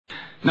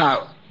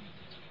Now,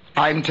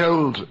 I'm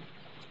told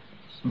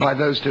by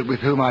those with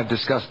whom I've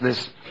discussed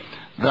this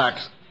that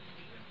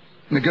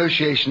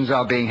negotiations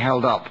are being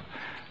held up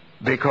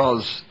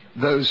because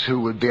those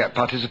who would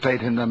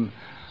participate in them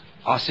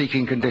are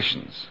seeking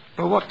conditions.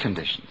 But what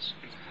conditions?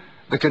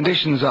 The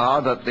conditions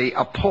are that the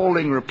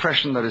appalling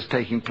repression that is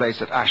taking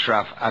place at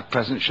Ashraf at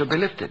present should be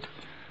lifted.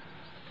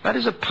 That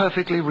is a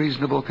perfectly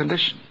reasonable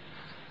condition.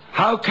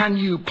 How can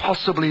you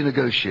possibly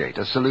negotiate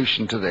a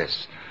solution to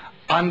this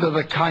under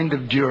the kind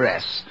of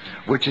duress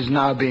which is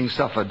now being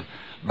suffered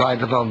by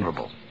the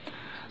vulnerable?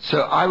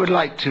 So I would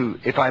like to,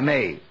 if I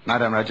may,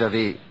 Madam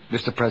Rajavi,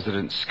 Mr.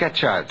 President,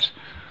 sketch out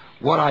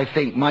what I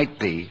think might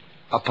be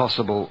a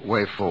possible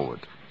way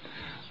forward.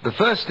 The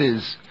first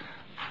is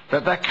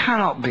that there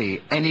cannot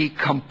be any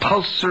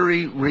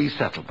compulsory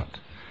resettlement.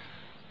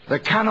 There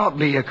cannot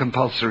be a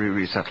compulsory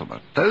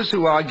resettlement. Those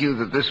who argue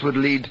that this would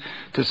lead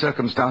to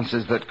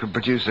circumstances that could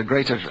produce a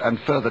greater and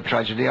further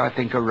tragedy, I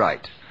think are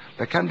right.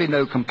 There can be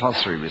no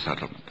compulsory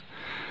resettlement.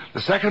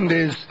 The second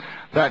is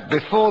that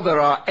before there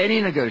are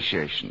any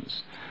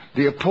negotiations,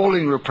 the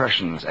appalling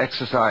repressions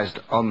exercised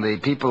on the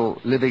people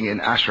living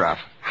in Ashraf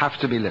have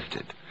to be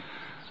lifted.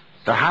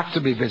 There have to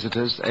be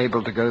visitors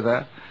able to go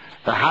there.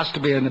 There has to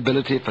be an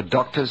ability for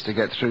doctors to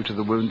get through to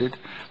the wounded.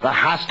 There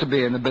has to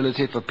be an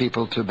ability for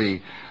people to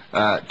be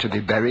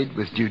buried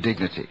with due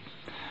dignity.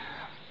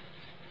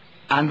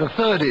 And the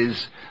third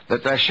is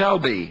that there shall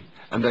be,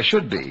 and there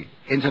should be,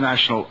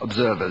 international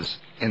observers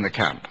in the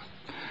camp.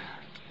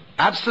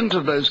 Absent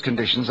of those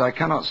conditions, I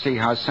cannot see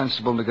how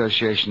sensible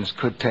negotiations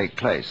could take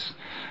place.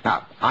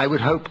 Now, I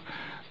would hope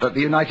that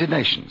the United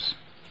Nations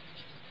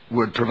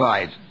would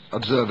provide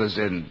observers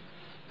in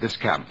this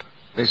camp.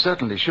 They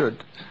certainly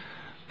should.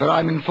 But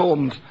I'm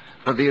informed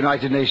that the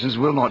United Nations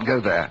will not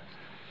go there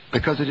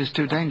because it is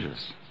too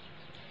dangerous.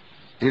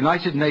 The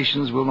United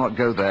Nations will not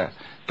go there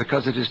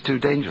because it is too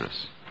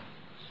dangerous.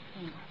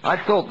 I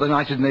thought the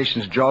United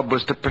Nations' job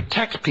was to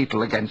protect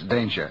people against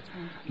danger,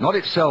 not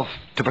itself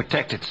to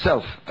protect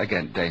itself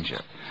against danger.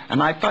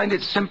 And I find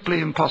it simply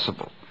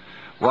impossible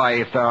why,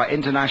 if there are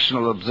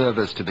international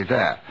observers to be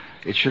there,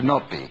 it should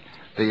not be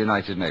the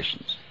United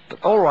Nations.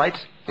 But all right,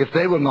 if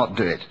they will not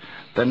do it,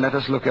 then let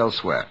us look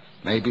elsewhere.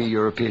 Maybe a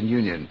European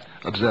Union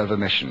observer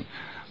mission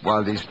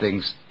while these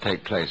things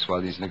take place,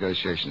 while these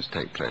negotiations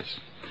take place.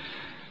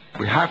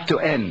 We have to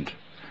end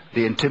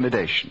the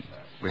intimidation.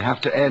 We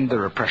have to end the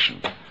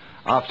repression,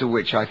 after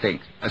which I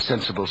think a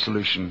sensible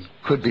solution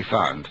could be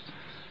found.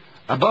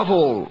 Above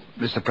all,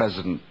 Mr.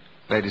 President,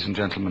 ladies and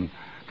gentlemen,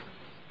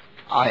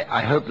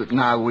 I hope that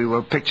now we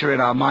will picture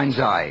in our mind's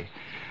eye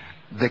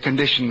the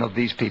condition of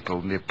these people,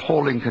 the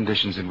appalling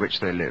conditions in which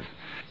they live.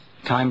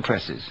 Time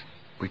presses.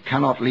 We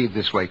cannot leave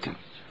this waiting.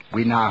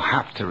 We now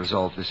have to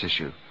resolve this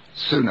issue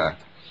sooner.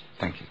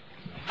 Thank you.